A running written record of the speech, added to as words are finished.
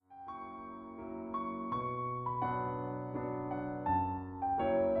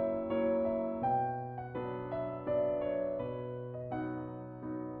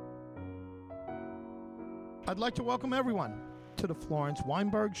I'd like to welcome everyone to the Florence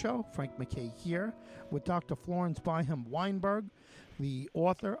Weinberg Show. Frank MacKay here with Dr. Florence Byham Weinberg, the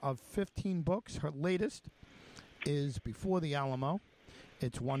author of 15 books. Her latest is Before the Alamo.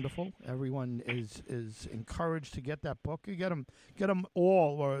 It's wonderful. Everyone is encouraged to get that book. You get them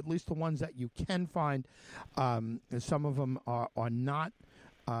all, or at least the ones that you can find. Some of them are not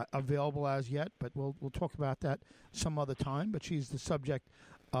available as yet, but we'll talk about that some other time. But she's the subject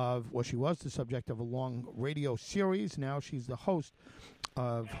of, well, she was the subject of a long radio series. Now she's the host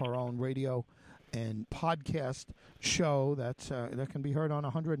of her own radio and podcast show that can be heard on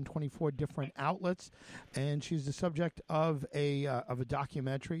 124 different outlets, and she's the subject of a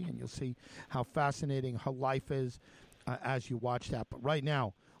documentary, and you'll see how fascinating her life is as you watch that. But right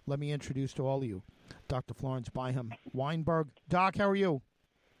now, let me introduce to all of you Dr. Florence Byham Weinberg. Doc, how are you?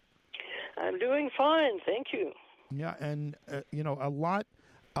 I'm doing fine, thank you. Yeah, and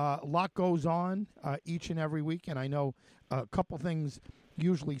a lot goes on each and every week, and I know a couple things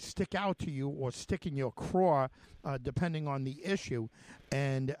usually stick out to you or stick in your craw, depending on the issue,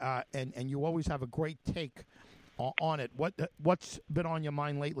 and you always have a great take on it. What's been on your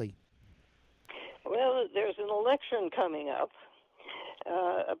mind lately? Well, there's an election coming up,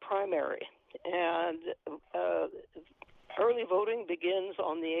 a primary, and early voting begins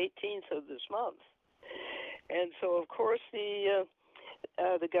on the 18th of this month, and so of course the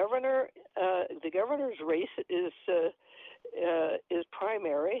governor's race is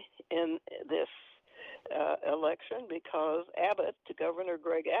primary in this election because Governor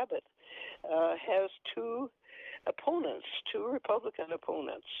Greg Abbott, has two Republican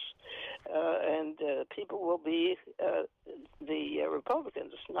opponents, and people will be the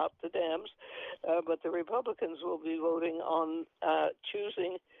Republicans, not the Dems, but the Republicans will be voting on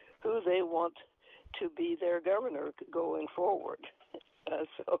choosing who they want to be their governor going forward.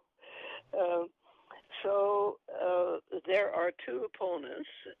 So there are two opponents,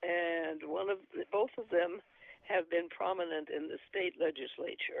 and both of them have been prominent in the state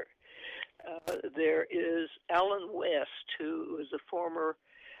legislature. There is Allen West, who is a former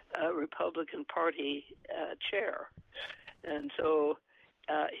Republican Party chair, and so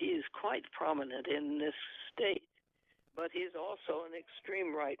he's quite prominent in this state. But he's also an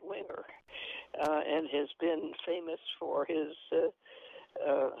extreme right-winger, and has been famous for his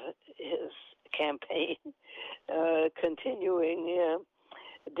campaign, continuing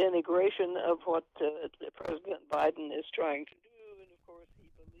denigration of what President Biden is trying to do, and of course he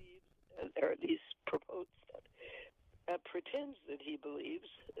believes, or at least pretends that he believes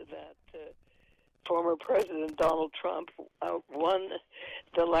that former President Donald Trump won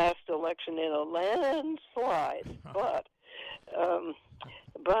the last election in a landslide, but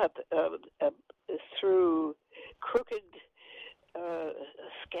through crooked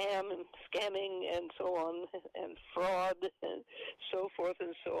scamming and so on, and fraud and so forth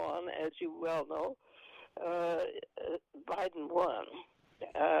and so on, as you well know, Biden won.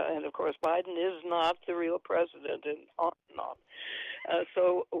 And of course, Biden is not the real president, and on and on.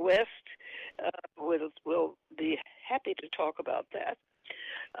 So West will be happy to talk about that.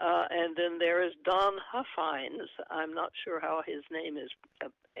 And then there is Don Huffines. I'm not sure how his name is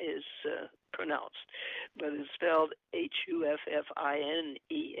pronounced, but it's spelled Huffines,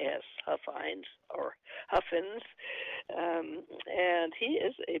 Huffines, or Huffins. And he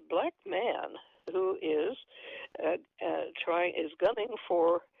is a black man who is gunning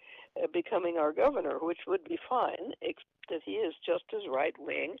for becoming our governor, which would be fine, except that he is just as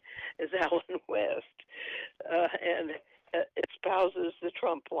right-wing as Allen West, and espouses the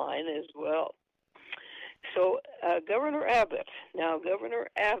Trump line as well. So Governor Abbott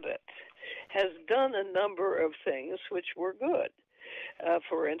has done a number of things which were good.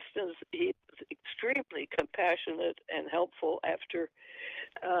 For instance, he was extremely compassionate and helpful after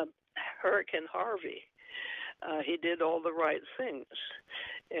Hurricane Harvey. He did all the right things,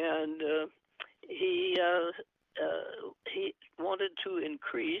 and he wanted to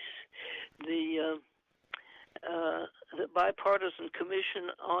increase the bipartisan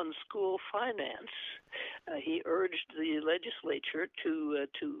commission on school finance. He urged the legislature to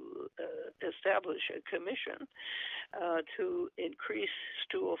establish a commission to increase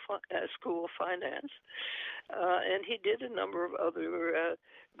school finance, and he did a number of other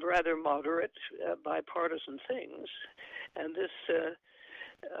rather moderate bipartisan things. And this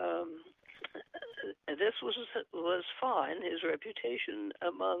was fine. His reputation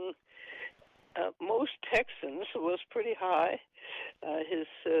among most Texans was pretty high. His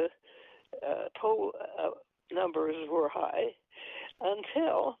poll numbers were high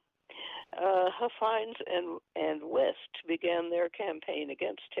until Huffines and West began their campaign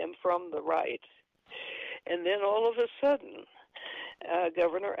against him from the right. And then all of a sudden,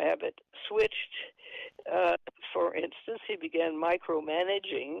 Governor Abbott switched. For instance, he began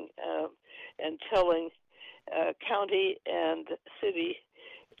micromanaging and telling county and city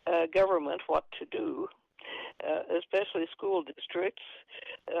government what to do, especially school districts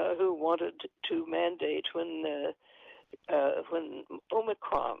who wanted to mandate when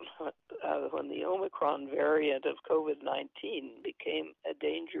Omicron, when the Omicron variant of COVID-19 became a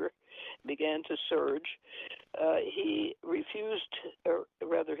danger, began to surge. He refused, or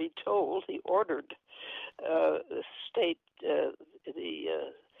rather, he ordered the state, the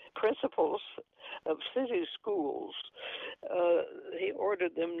principals of city schools. He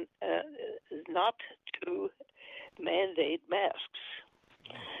ordered them not to mandate masks,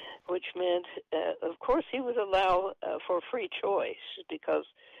 which meant, of course, he would allow for free choice, because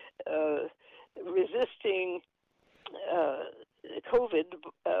resisting COVID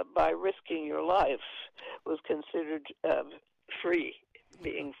by risking your life was considered free,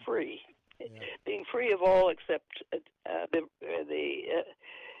 being free. Yeah. Being free of all except the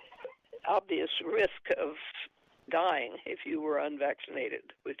obvious risk of dying if you were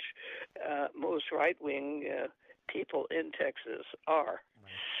unvaccinated, which most right-wing people in Texas are.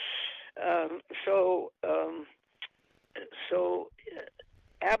 So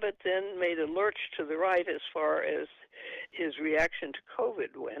Abbott then made a lurch to the right as far as his reaction to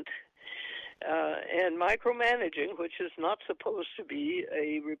COVID went. And micromanaging, which is not supposed to be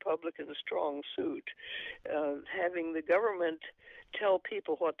a Republican strong suit, having the government tell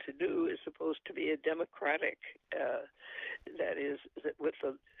people what to do is supposed to be a Democratic, that is, with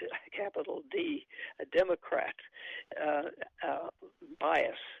a capital D, a Democrat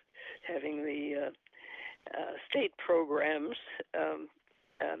bias, having the state programs,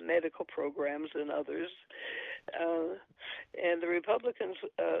 medical programs and others. And the Republicans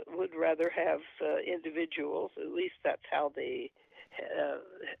would rather have individuals, at least that's how they,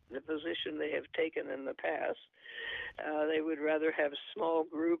 the position they have taken in the past. They would rather have small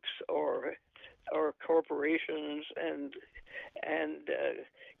groups or corporations and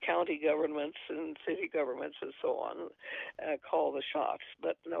county governments and city governments and so on call the shots.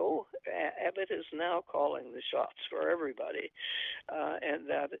 But no, Abbott is now calling the shots for everybody, and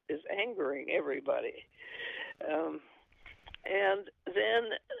that is angering everybody. And then,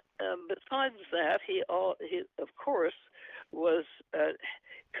 besides that, he of course was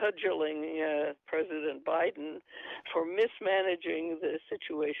cudgeling President Biden for mismanaging the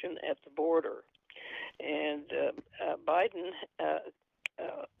situation at the border. And Biden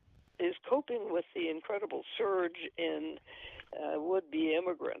is coping with the incredible surge in would-be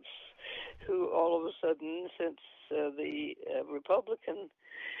immigrants who all of a sudden, since the Republican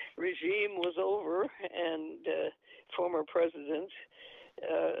regime was over and former President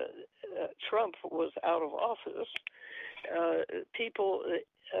Trump was out of office, people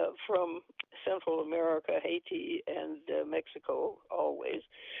from Central America, Haiti, and Mexico always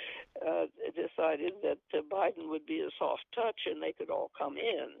decided that Biden would be a soft touch and they could all come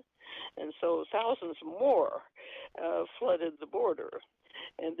in. And so thousands more flooded the border.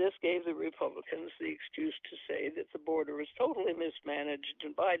 And this gave the Republicans the excuse to say that the border is totally mismanaged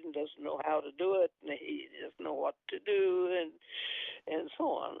and Biden doesn't know how to do it and he doesn't know what to do and so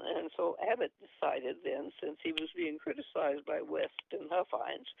on. And so Abbott decided then, since he was being criticized by West and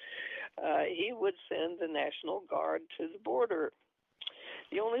Huffines, he would send the National Guard to the border.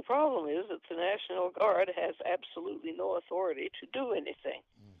 The only problem is that the National Guard has absolutely no authority to do anything.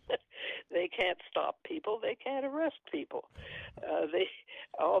 They can't stop people. They can't arrest people.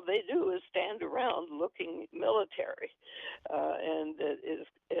 All they do is stand around looking military, and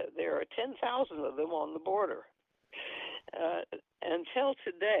there are 10,000 of them on the border. Until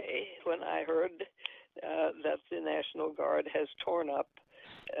today, when I heard that the National Guard has torn up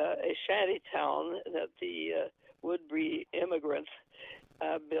a shanty town that the would-be immigrants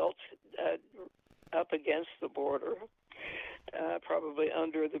built up against the border, probably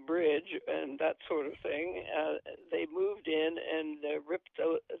under the bridge and that sort of thing. They moved in and ripped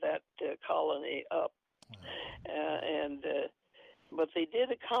that colony up. But they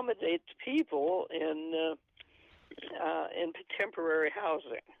did accommodate people in temporary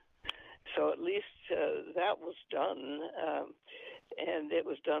housing. So at least that was done, and it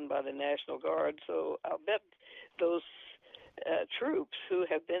was done by the National Guard. So I'll bet those troops who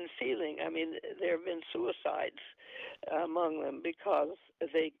have been feeling, I mean, there have been suicides among them because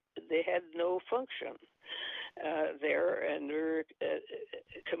they had no function there and they're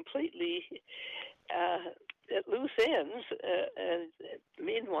completely at loose ends. And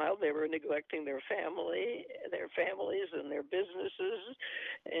meanwhile, they were neglecting their families and their businesses,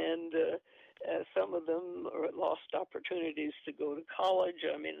 and some of them lost opportunities to go to college.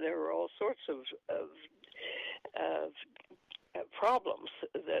 I mean, there were all sorts of problems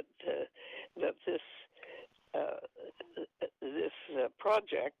that this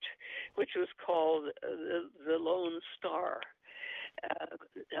project, which was called the Lone Star,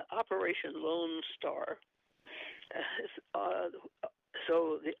 Operation Lone Star.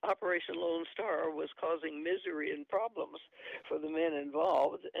 So the Operation Lone Star was causing misery and problems for the men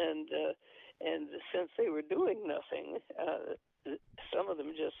involved, and since they were doing nothing, some of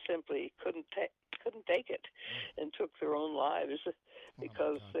them just simply couldn't take it and took their own lives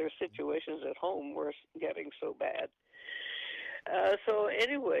because their situations at home were getting so bad. So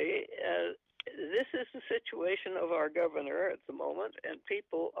anyway, this is the situation of our governor at the moment, and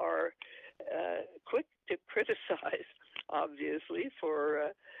people are quick to criticize, obviously,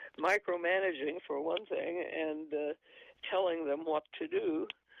 for micromanaging, for one thing, and telling them what to do.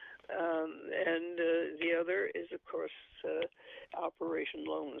 And the other is, of course, Operation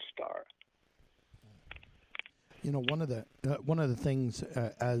Lone Star. You know, one of the things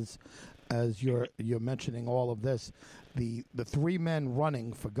as you're mentioning all of this, the three men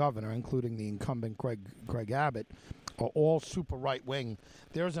running for governor, including the incumbent Greg Abbott, are all super right wing.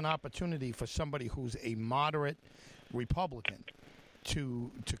 There's an opportunity for somebody who's a moderate Republican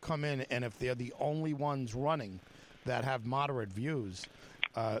to come in, and if they're the only ones running that have moderate views,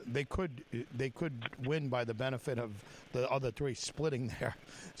 they could win by the benefit of the other three splitting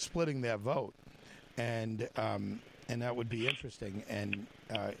their vote, and that would be interesting. And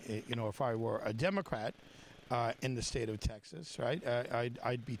you know, if I were a Democrat in the state of Texas, right,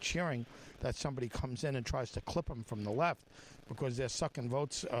 I'd be cheering that somebody comes in and tries to clip them from the left because they're sucking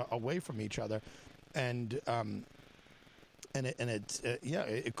votes away from each other, and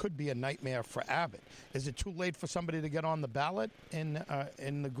it could be a nightmare for Abbott. Is it too late for somebody to get on the ballot in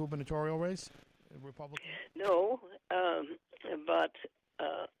the gubernatorial race, Republican? No, but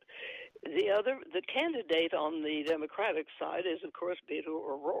the candidate on the Democratic side is, of course, Beto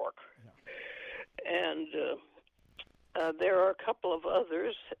O'Rourke, and there are a couple of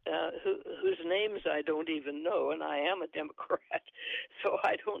others whose names I don't even know, and I am a Democrat, so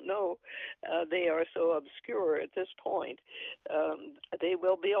I don't know. They are so obscure at this point. They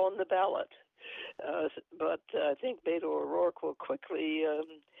will be on the ballot, but I think Beto O'Rourke will quickly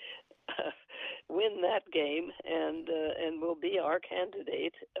win that game and will be our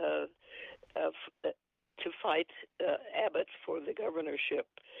candidate to fight Abbott for the governorship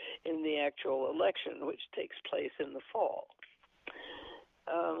in the actual election, which takes place in the fall.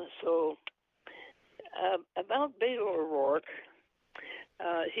 About Beto O'Rourke,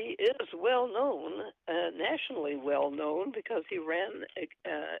 he is well known, nationally well known, because he ran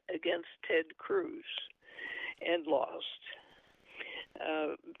against Ted Cruz and lost,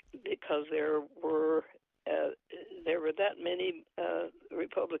 because there were that many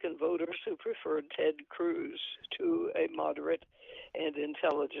Republican voters who preferred Ted Cruz to a moderate and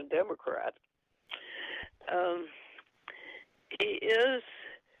intelligent Democrat. He is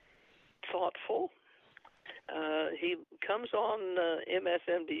thoughtful. He comes on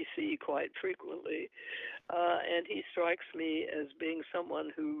MSNBC quite frequently, and he strikes me as being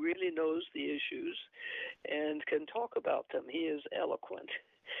someone who really knows the issues and can talk about them. He is eloquent,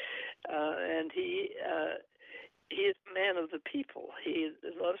 and he is a man of the people. He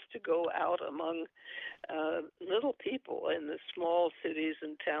loves to go out among little people in the small cities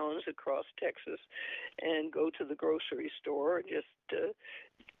and towns across Texas and go to the grocery store and just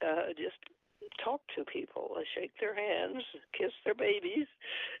talk to people, shake their hands, kiss their babies,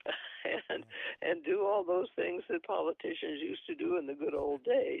 and do all those things that politicians used to do in the good old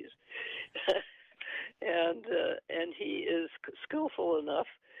days. And he is skillful enough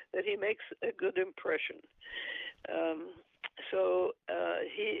that he makes a good impression. So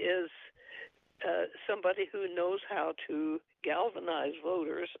he is somebody who knows how to galvanize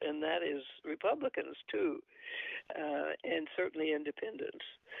voters, and that is Republicans too, and certainly independents.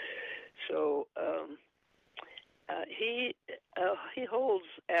 So he holds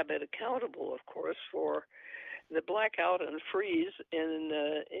Abbott accountable, of course, for the blackout and freeze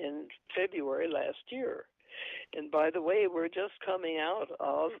in February last year. And by the way, we're just coming out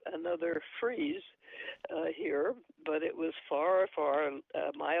of another freeze here, but it was far, far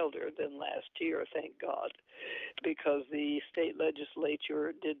milder than last year, thank God, because the state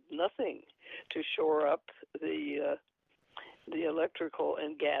legislature did nothing to shore up the electrical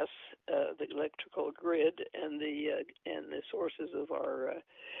and gas, the electrical grid, and the sources of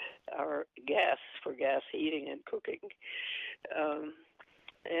our gas for gas heating and cooking.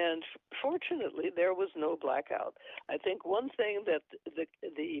 And fortunately, there was no blackout. I think one thing that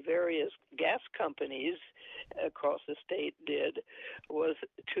the various gas companies across the state did was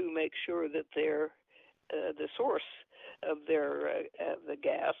to make sure that the source of the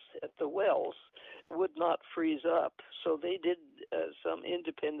gas at the wells would not freeze up. So they did some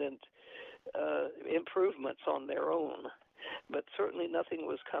independent improvements on their own, but certainly nothing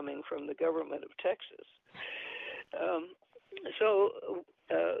was coming from the government of Texas.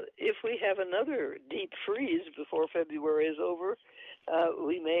 If we have another deep freeze before February is over,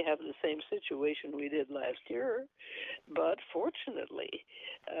 we may have the same situation we did last year. But fortunately,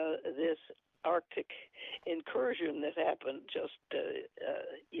 this Arctic incursion that happened just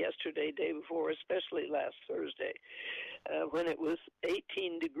yesterday, day before, especially last Thursday, when it was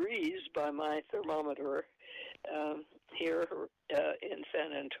 18 degrees by my thermometer here in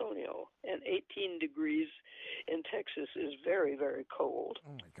San Antonio, and 18 degrees in Texas is very, very cold.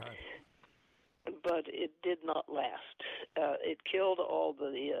 Oh, my God. But it did not last. It killed all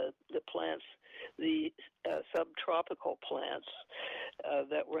the plants, the subtropical plants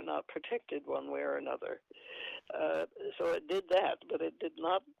that were not protected one way or another. So it did that, but it did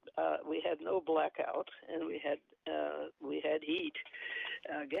not. We had no blackout, and we had heat,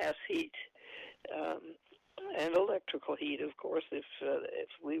 gas heat, and electrical heat, of course, if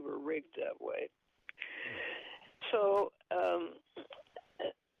we were rigged that way. So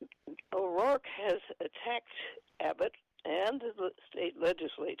O'Rourke has attacked Abbott and the state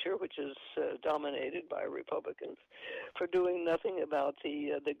legislature, which is dominated by Republicans, for doing nothing about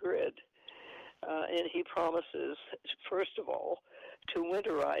the grid. And he promises, first of all, to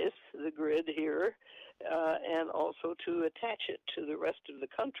winterize the grid here and also to attach it to the rest of the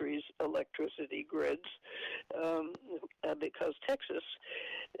country's electricity grids because Texas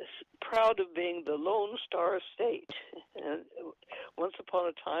is proud of being the Lone Star State. And once upon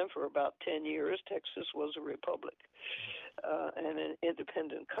a time, for about 10 years, Texas was a republic and an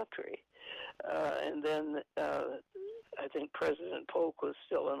independent country. And then I think President Polk was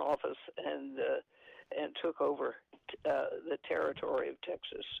still in office and took over the territory of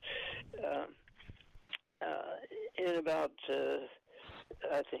Texas in about,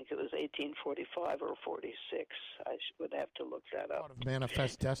 I think it was 1845 or 46. I would have to look that up. Part of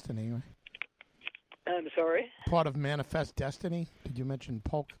Manifest Destiny. I'm sorry? Part of Manifest Destiny? Did you mention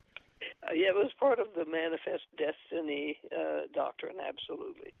Polk? Yeah, it was part of the Manifest Destiny doctrine,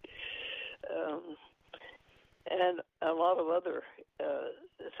 absolutely. And a lot of other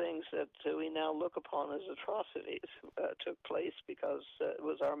things that we now look upon as atrocities took place because it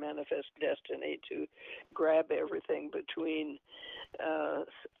was our manifest destiny to grab everything between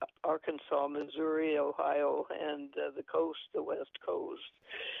Arkansas, Missouri, Ohio, and the coast, the West Coast,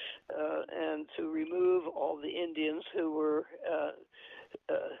 and to remove all the Indians who were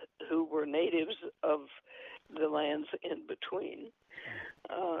natives of the lands in between.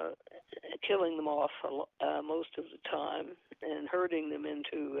 Killing them off most of the time and herding them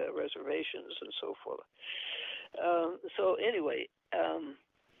into reservations and so forth. So anyway,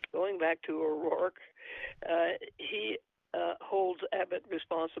 going back to O'Rourke, he holds Abbott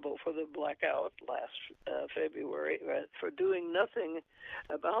responsible for the blackout last February for doing nothing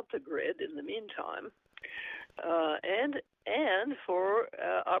about the grid in the meantime, and for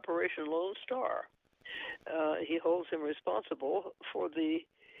Operation Lone Star. He holds him responsible for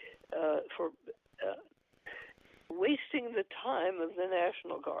wasting the time of the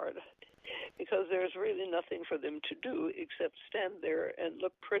National Guard, because there's really nothing for them to do except stand there and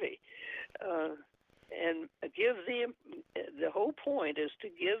look pretty. And give the whole point is to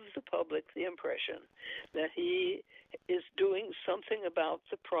give the public the impression that he is doing something about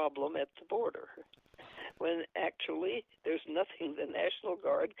the problem at the border, when actually there's nothing the National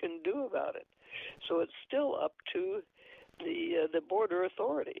Guard can do about it. So it's still up to the border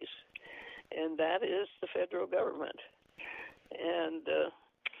authorities, and that is the federal government. And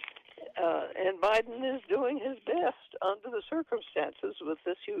Biden is doing his best under the circumstances with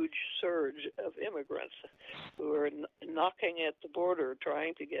this huge surge of immigrants who are knocking at the border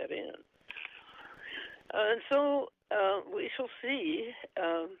trying to get in. And so we shall see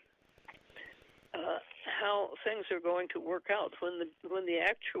how things are going to work out when the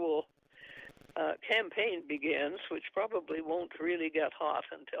actual campaign begins, which probably won't really get hot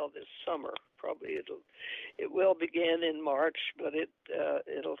until this summer. Probably it will begin in March, but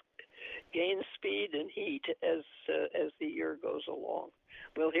it'll gain speed and heat as the year goes along.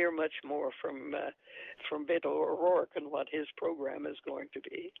 We'll hear much more from Beto O'Rourke and what his program is going to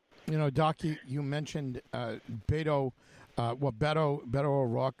be. You know, Doc, you mentioned Beto Beto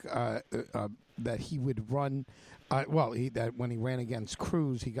O'Rourke, that he would run. That when he ran against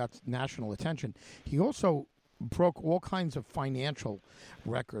Cruz, he got national attention. He also broke all kinds of financial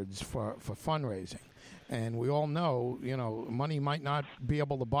records for fundraising. And we all know, money might not be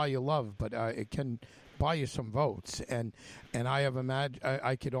able to buy you love, but it can buy you some votes. And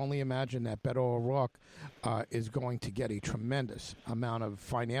I could only imagine that Beto O'Rourke is going to get a tremendous amount of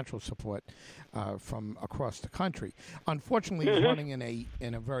financial support from across the country. Unfortunately, he's running in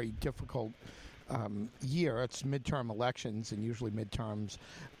a very difficult year. It's midterm elections, and usually midterms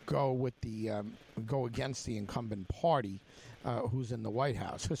go against the incumbent party. Who's in the White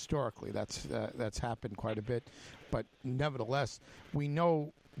House. Historically, that's happened quite a bit. But nevertheless, we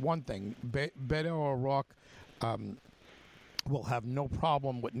know one thing. Beto O'Rourke will have no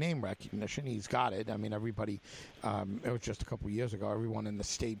problem with name recognition. He's got it. I mean, everybody, it was just a couple of years ago, everyone in the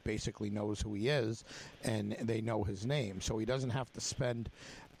state basically knows who he is, and they know his name. So he doesn't have to spend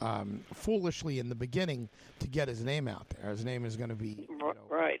foolishly in the beginning to get his name out there. His name is going to be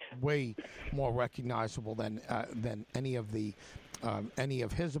way more recognizable than any of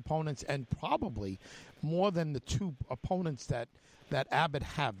his opponents, and probably more than the two opponents that Abbott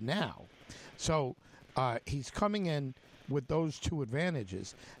have now. So he's coming in with those two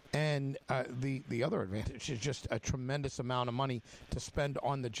advantages, and the other advantage is just a tremendous amount of money to spend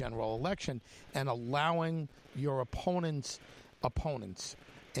on the general election, and allowing your opponents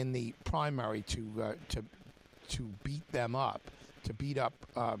in the primary to beat them up, to beat up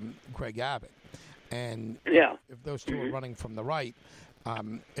Greg Abbott. And if those two are running from the right,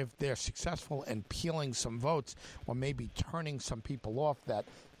 if they're successful in peeling some votes, or maybe turning some people off that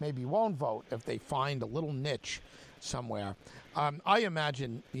maybe won't vote if they find a little niche somewhere. I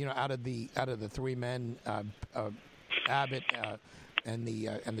imagine, out of the three men, Abbott and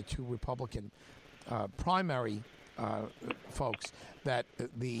the two Republican primary folks, that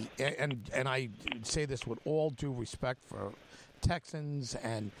and I say this with all due respect for Texans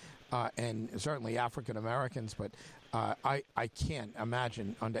and certainly African Americans, but I can't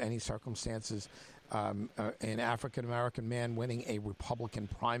imagine under any circumstances an African American man winning a Republican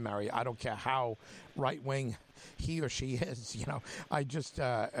primary. I don't care how right wing he or she is. I just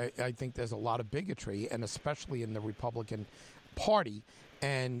I think there's a lot of bigotry, and especially in the Republican Party.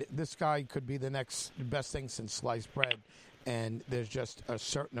 And this guy could be the next best thing since sliced bread. And there's just a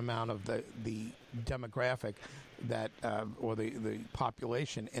certain amount of the demographic that, or the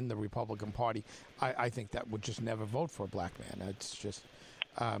population in the Republican Party, I think that would just never vote for a black man. It's just,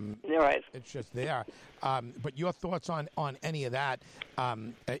 right. It's just there. But your thoughts on any of that,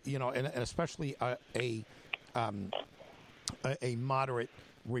 and especially a moderate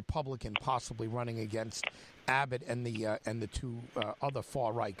Republican possibly running against Abbott and the two other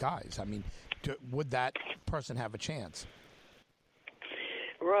far right guys. I mean, would that person have a chance?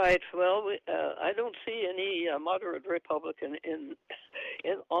 Right. Well, I don't see any moderate Republican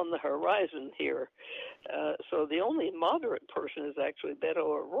on the horizon here. So the only moderate person is actually Beto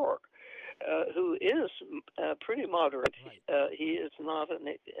O'Rourke, who is pretty moderate. Right. He is not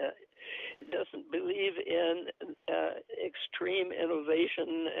doesn't believe in extreme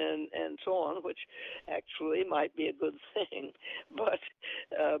innovation and so on, which actually might be a good thing. But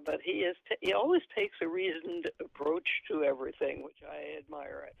he always takes a reasoned approach to everything, which I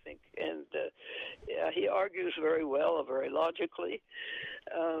admire, I think. And he argues very well, very logically.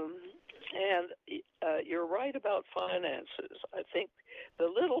 And you're right about finances. I think the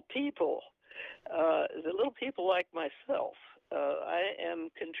little people like myself, I am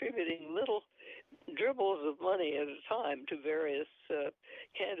contributing little dribbles of money at a time to various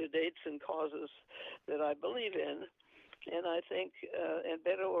candidates and causes that I believe in. And I think, and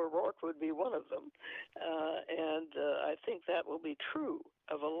Beto O'Rourke would be one of them. And I think that will be true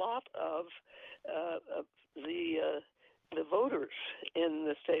of a lot of the voters in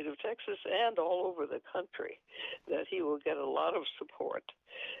the state of Texas and all over the country, that he will get a lot of support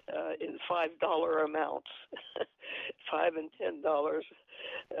in $5 amounts, $5 and $10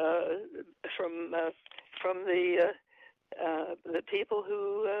 from the people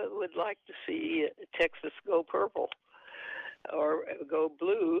who would like to see Texas go purple or go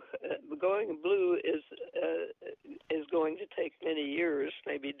blue. Going blue is going to take many years,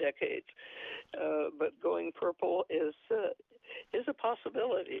 maybe decades, but going purple is a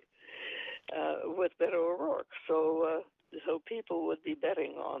possibility with Beto O'Rourke. So people would be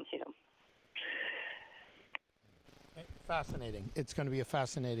betting on him. Fascinating. It's going to be a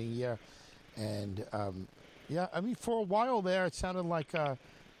fascinating year, and I mean, for a while there, it sounded like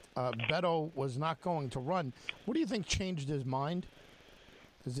Beto was not going to run. What do you think changed his mind?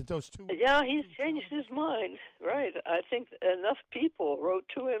 Is it those two? Yeah, he's changed his mind. Right. I think enough people wrote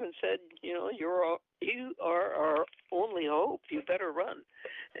to him and said, you are our only hope. You better run.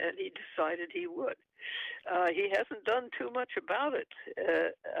 And he decided he would. He hasn't done too much about it,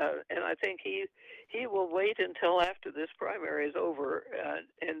 and I think he will wait until after this primary is over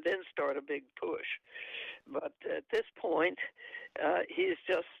and then start a big push. But at this point, he's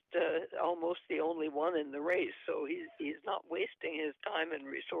just almost the only one in the race, so he's not wasting his time and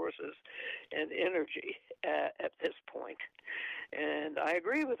resources and energy at this point. And I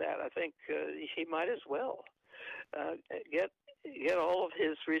agree with that. I think he might as well get all of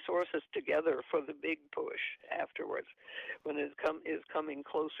his resources together for the big push afterwards, when it is coming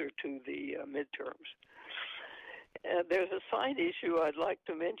closer to the midterms. There's a side issue I'd like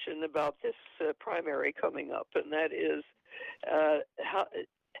to mention about this primary coming up, and that is how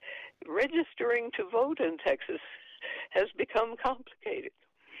registering to vote in Texas has become complicated,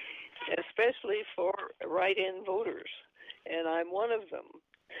 especially for write-in voters, and I'm one of them.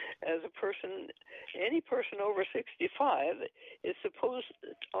 As a person, any person over 65 is supposed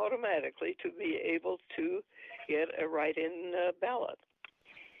automatically to be able to get a write-in ballot.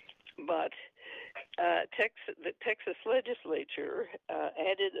 But the Texas legislature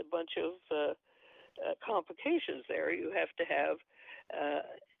added a bunch of complications there. You have to have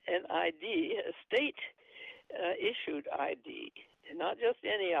an ID, a state-issued ID, not just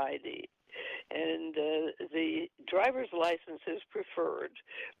any ID. And the driver's license is preferred,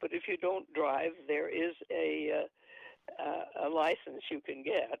 but if you don't drive, there is a license you can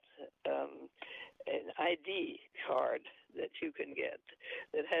get, an ID card that you can get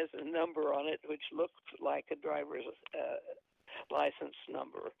that has a number on it which looks like a driver's license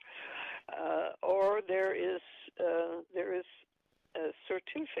number, or there is a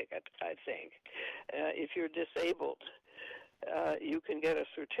certificate. I think if you're disabled, you can get a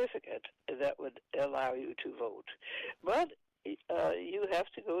certificate that would allow you to vote. But you have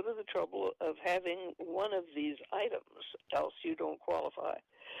to go to the trouble of having one of these items, else you don't qualify.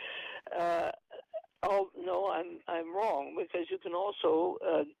 No, I'm wrong, because you can also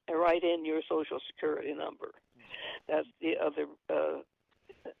write in your Social Security number. That's the other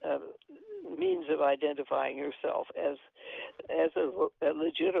means of identifying yourself as a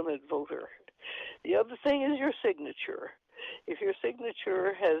legitimate voter. The other thing is your signature. If your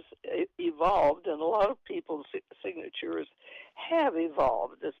signature has evolved, and a lot of people's signatures have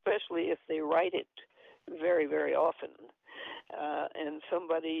evolved, especially if they write it very, very often, and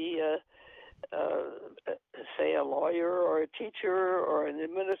somebody, say a lawyer or a teacher or an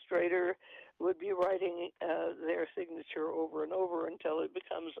administrator, would be writing their signature over and over until it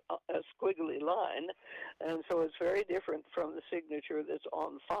becomes a squiggly line, and so it's very different from the signature that's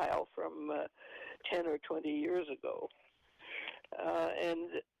on file from 10 or 20 years ago.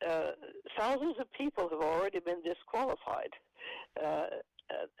 And thousands of people have already been disqualified,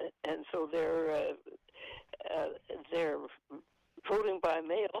 and so their voting by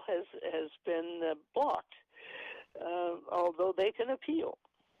mail has been blocked, although they can appeal.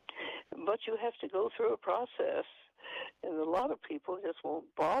 But you have to go through a process, and a lot of people just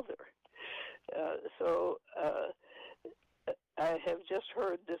won't bother. So I have just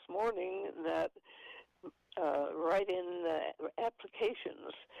heard this morning that write-in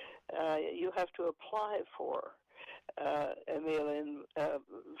applications, you have to apply for a mail-in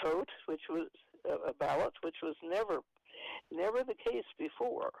vote, which was a ballot, which was never the case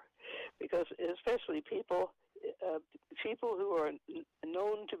before, because especially people who are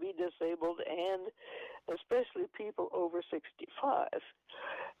known to be disabled, and especially people over 65,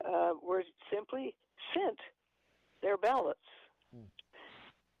 were simply sent their ballots.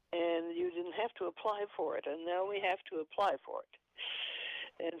 And you didn't have to apply for it, and now we have to apply for it.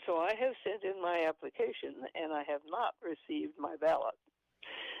 And so I have sent in my application, and I have not received my ballot.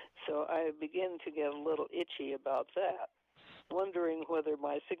 So I begin to get a little itchy about that, wondering whether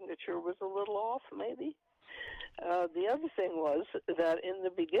my signature was a little off, maybe. The other thing was that in the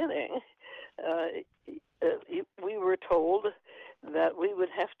beginning, we were told that we would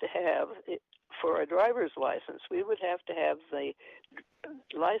have to have, for a driver's license, we would have to have the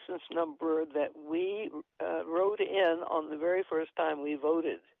license number that we wrote in on the very first time we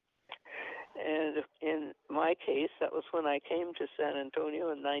voted. And in my case, that was when I came to San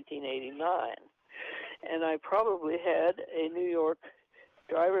Antonio in 1989. And I probably had a New York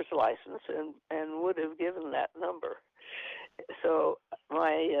driver's license and would have given that number. So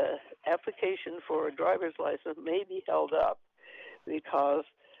my application for a driver's license may be held up because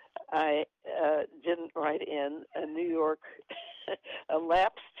I didn't write in a New York, a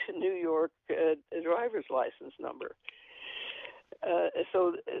lapsed New York driver's license number.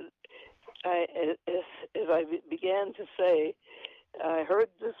 So as I began to say, I heard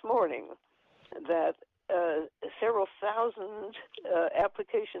this morning that several thousand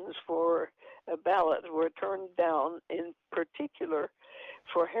applications for a ballot were turned down, in particular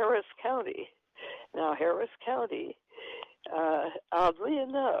for Harris County. Now, Harris County, oddly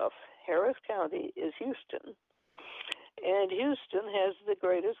enough, Harris County is Houston, and Houston has the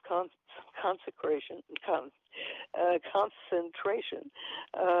greatest concentration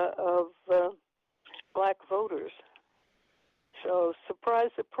of black voters. So, surprise,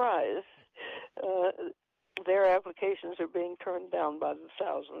 surprise, their applications are being turned down by the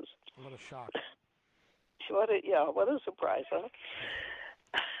thousands. What a shock. What a surprise, huh?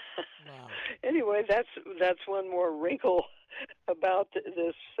 Wow. Anyway, that's one more wrinkle about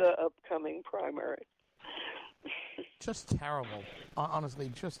this upcoming primary. Just terrible.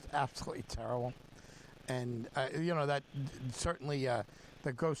 Honestly, just absolutely terrible. And, that certainly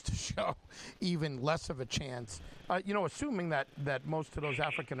that goes to show even less of a chance. Assuming that most of those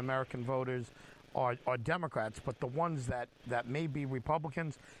African-American voters are Democrats, but the ones that may be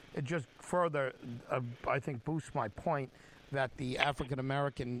Republicans, it just further, I think, boosts my point that the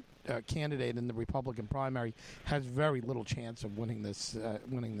African-American candidate in the Republican primary has very little chance of winning this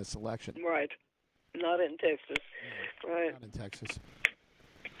election. Right. Not in Texas. No, right. Not in Texas.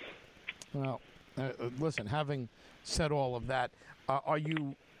 Well, listen, having said all of that, are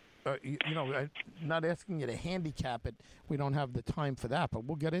you, not asking you to handicap it. We don't have the time for that, but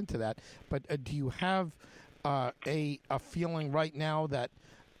we'll get into that. But do you have a feeling right now that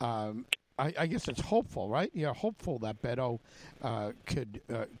I guess it's hopeful, right? You're hopeful that Beto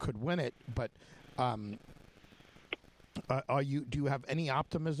could win it, but do you have any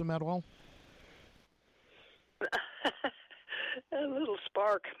optimism at all? A little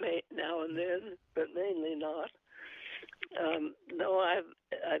spark now and then, but mainly not. No, I've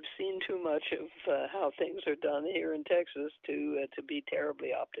seen too much of how things are done here in Texas to be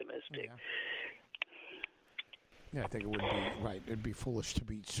terribly optimistic. Yeah, I think it would be right. It'd be foolish to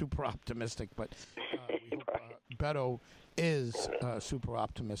be super optimistic, but we hope Beto is super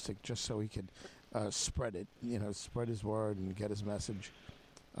optimistic, just so he could spread it, spread his word and get his message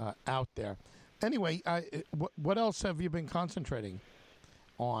out there. Anyway, what else have you been concentrating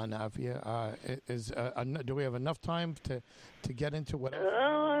on? Do we have enough time to get into what else?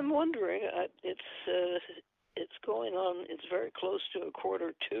 I'm wondering. It's going on. It's very close to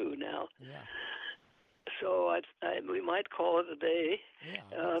 1:45 now. Yeah. So we might call it a day.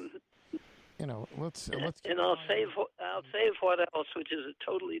 Yeah. Let's. And I'll save what else, which is a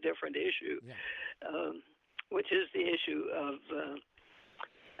totally different issue. Yeah. Which is the issue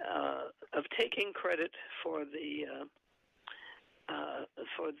of taking credit for the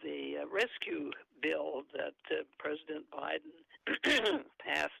rescue bill that President Biden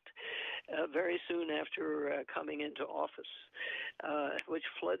passed very soon after coming into office, which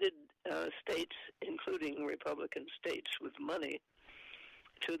flooded states, including Republican states, with money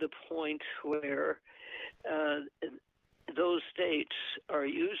to the point where those states are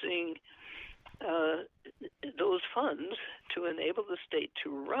using those funds to enable the state to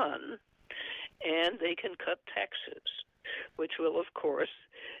run, and they can cut taxes, which will, of course,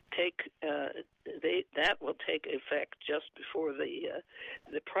 that will take effect just before the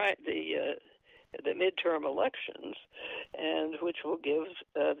midterm elections, and which will give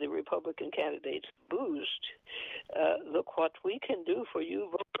the Republican candidates a boost. Look what we can do for you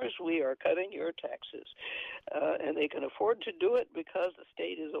voters. We are cutting your taxes. And they can afford to do it because the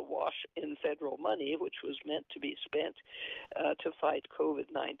state is awash in federal money, which was meant to be spent to fight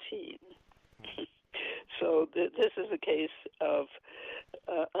COVID-19. So this is a case of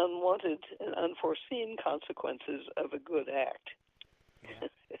unwanted and unforeseen consequences of a good act. Yeah.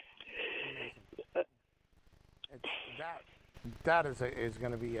 That is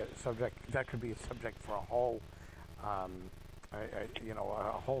going to be a subject. That could be a subject for a whole, a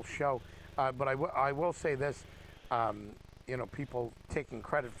whole show. But I will say this, people taking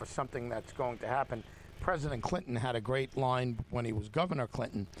credit for something that's going to happen. President Clinton had a great line when he was Governor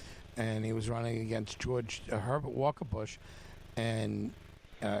Clinton, and he was running against George Herbert Walker Bush, and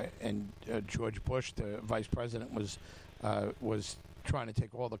George Bush, the vice president, was trying to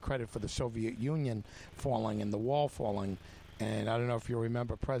take all the credit for the Soviet Union falling and the wall falling. And I don't know if you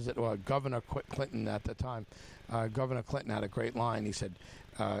remember Governor Clinton at the time. Governor Clinton had a great line. He said,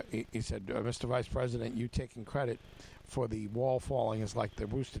 Mr. Vice President, you taking credit for the wall falling is like the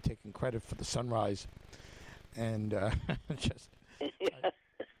rooster taking credit for the sunrise. And I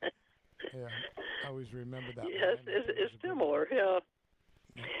always remember that. Yes, it's similar, yeah.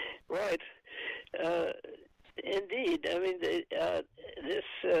 Right. Indeed. I mean,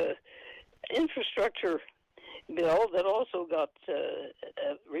 this infrastructure bill that also got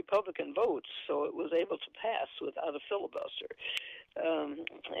Republican votes, so it was able to pass without a filibuster.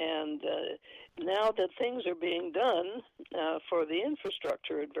 And now that things are being done for the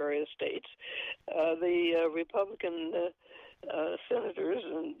infrastructure in various states, the Republican senators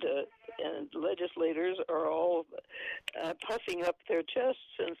and legislators are all puffing up their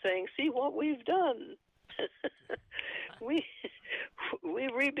chests and saying, "See what we've done." we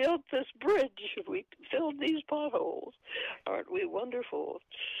rebuilt this bridge. We filled these potholes. Aren't we wonderful?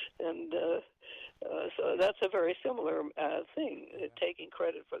 And so that's a very similar thing, taking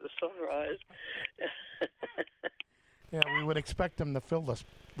credit for the sunrise. Yeah, we would expect them to fill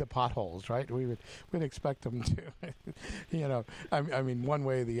the potholes, right? We'd expect them to, you know. I mean, one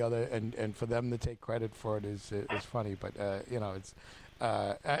way or the other, and for them to take credit for it is funny. But you know, it's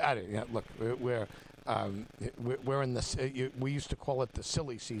I don't. You know, look, we're in this. We used to call it the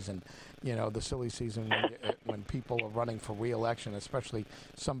silly season. You know, the silly season when people are running for re-election, especially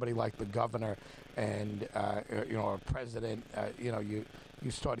somebody like the governor and you know, a president. You know, you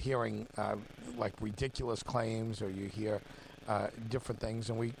start hearing like ridiculous claims, or you hear different things,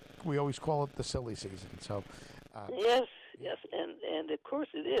 and we always call it the silly season. So yes, and of course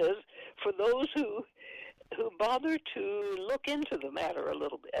it is for those who bother to look into the matter a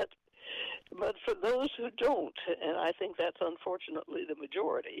little bit. But for those who don't, and I think that's unfortunately the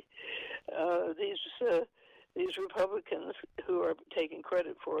majority, these Republicans who are taking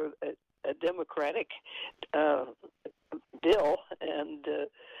credit for a Democratic bill and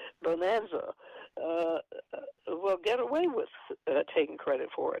bonanza will get away with taking credit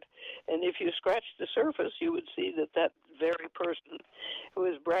for it. And if you scratch the surface, you would see that very person who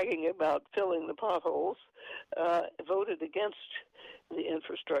is bragging about filling the potholes voted against the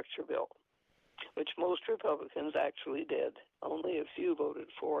infrastructure bill, which most Republicans actually did. Only a few voted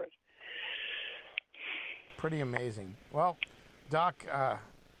for it. Pretty amazing. Well, Doc,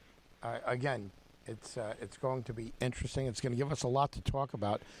 again, it's going to be interesting. It's going to give us a lot to talk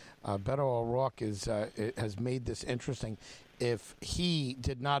about. Beto O'Rourke has made this interesting. If he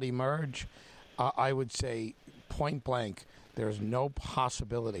did not emerge, I would say point blank, there's no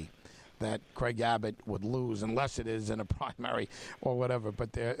possibility that Greg Abbott would lose, unless it is in a primary or whatever.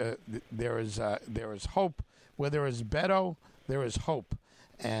 But there is hope. Where there is Beto, there is hope.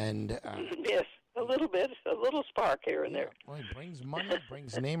 And yes, a little bit, a little spark here and there. Well, he brings money,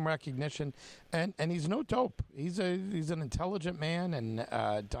 brings name recognition, and he's no dope. He's an intelligent man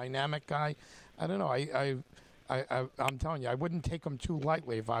and dynamic guy. I don't know. I'm telling you, I wouldn't take him too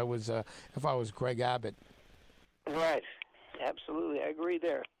lightly if I was Greg Abbott. Right. Absolutely, I agree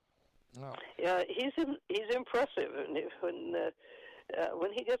there. Oh. Yeah, he's impressive, and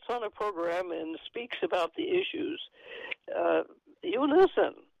when he gets on a program and speaks about the issues, you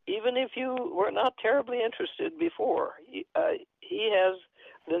listen, even if you were not terribly interested before. He has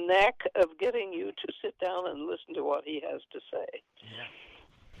the knack of getting you to sit down and listen to what he has to say. Yeah.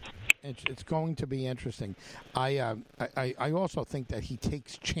 It's going to be interesting. I also think that he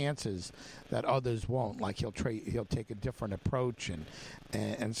takes chances that others won't. Like he'll take a different approach,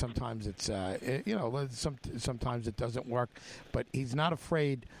 and sometimes it's sometimes it doesn't work, but he's not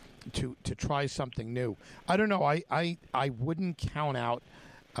afraid to try something new. I don't know. I wouldn't count out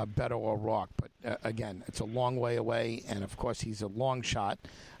Beto O'Rourke, but again, it's a long way away, and of course he's a long shot.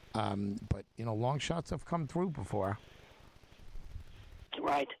 But long shots have come through before.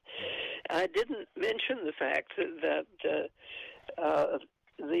 Right. I didn't mention the fact that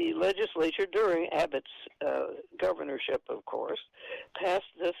the legislature during Abbott's governorship, of course, passed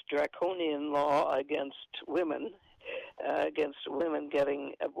this draconian law against women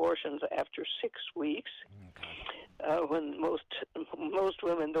getting abortions after 6 weeks, when most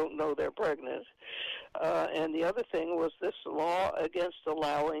women don't know they're pregnant. And the other thing was this law against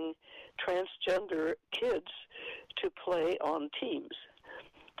allowing transgender kids to play on teams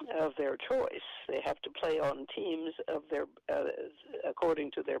of their choice. They have to play on teams of their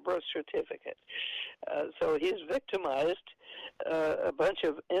according to their birth certificate. So he's victimized a bunch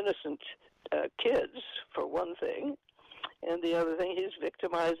of innocent kids, for one thing, and the other thing, he's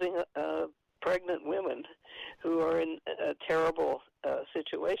victimizing pregnant women who are in a terrible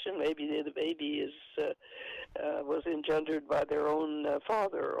situation. Maybe the baby was engendered by their own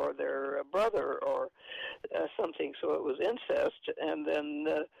father or their brother or something, so it was incest. And then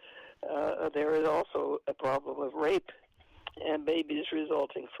there is also a problem of rape and babies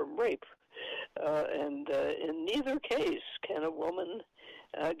resulting from rape. And in neither case can a woman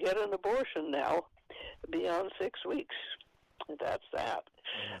get an abortion now beyond 6 weeks. That's that.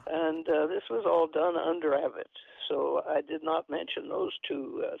 And this was all done under Abbott, so I did not mention those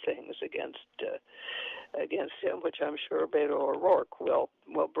two things against him, which I'm sure Beto O'Rourke will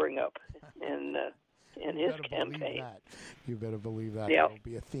bring up in his campaign. You better believe that. Yeah. It'll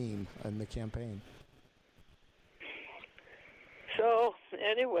be a theme in the campaign. So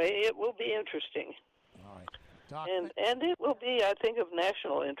anyway, it will be interesting. All right, Doc, and it will be, I think, of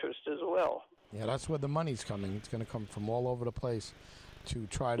national interest as well. Yeah, that's where the money's coming. It's going to come from all over the place to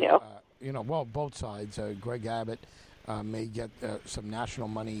try to, both sides. Greg Abbott may get some national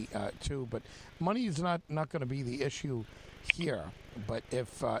money too, but money is not going to be the issue here. But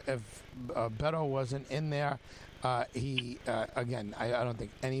if Beto wasn't in there, he again, I don't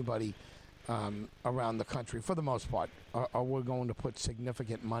think anybody around the country, for the most part, we're going to put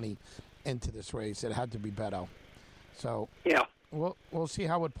significant money into this race. It had to be Beto. So yeah. We'll see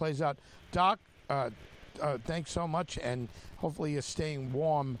how it plays out. Doc, thanks so much, and hopefully you're staying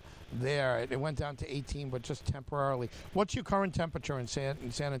warm there. It went down to 18, but just temporarily. What's your current temperature in San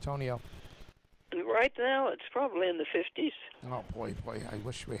Antonio? Right now, it's probably in the 50s. Oh, boy, I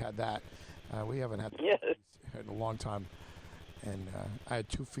wish we had that. We haven't had that in a long time. And I had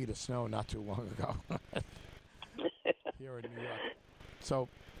 2 feet of snow not too long ago here in New York. So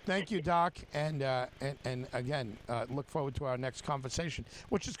thank you, Doc, and again, look forward to our next conversation,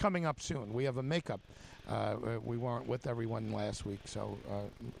 which is coming up soon. We have a makeup. We weren't with everyone last week, so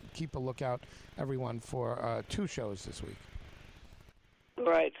keep a lookout, everyone, for 2 shows this week.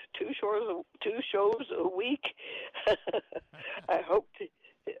 Right, 2 shows a week. I hope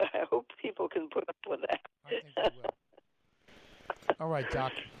people can put up with that. I think they will. All right,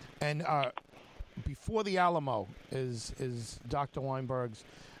 Doc, and Before the Alamo is Dr. Weinberg's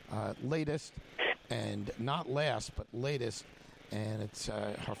latest, and not last, but latest, and it's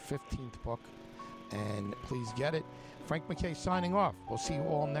her 15th book, and please get it. Frank MacKay signing off. We'll see you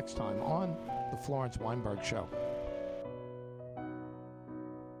all next time on The Florence Weinberg Show.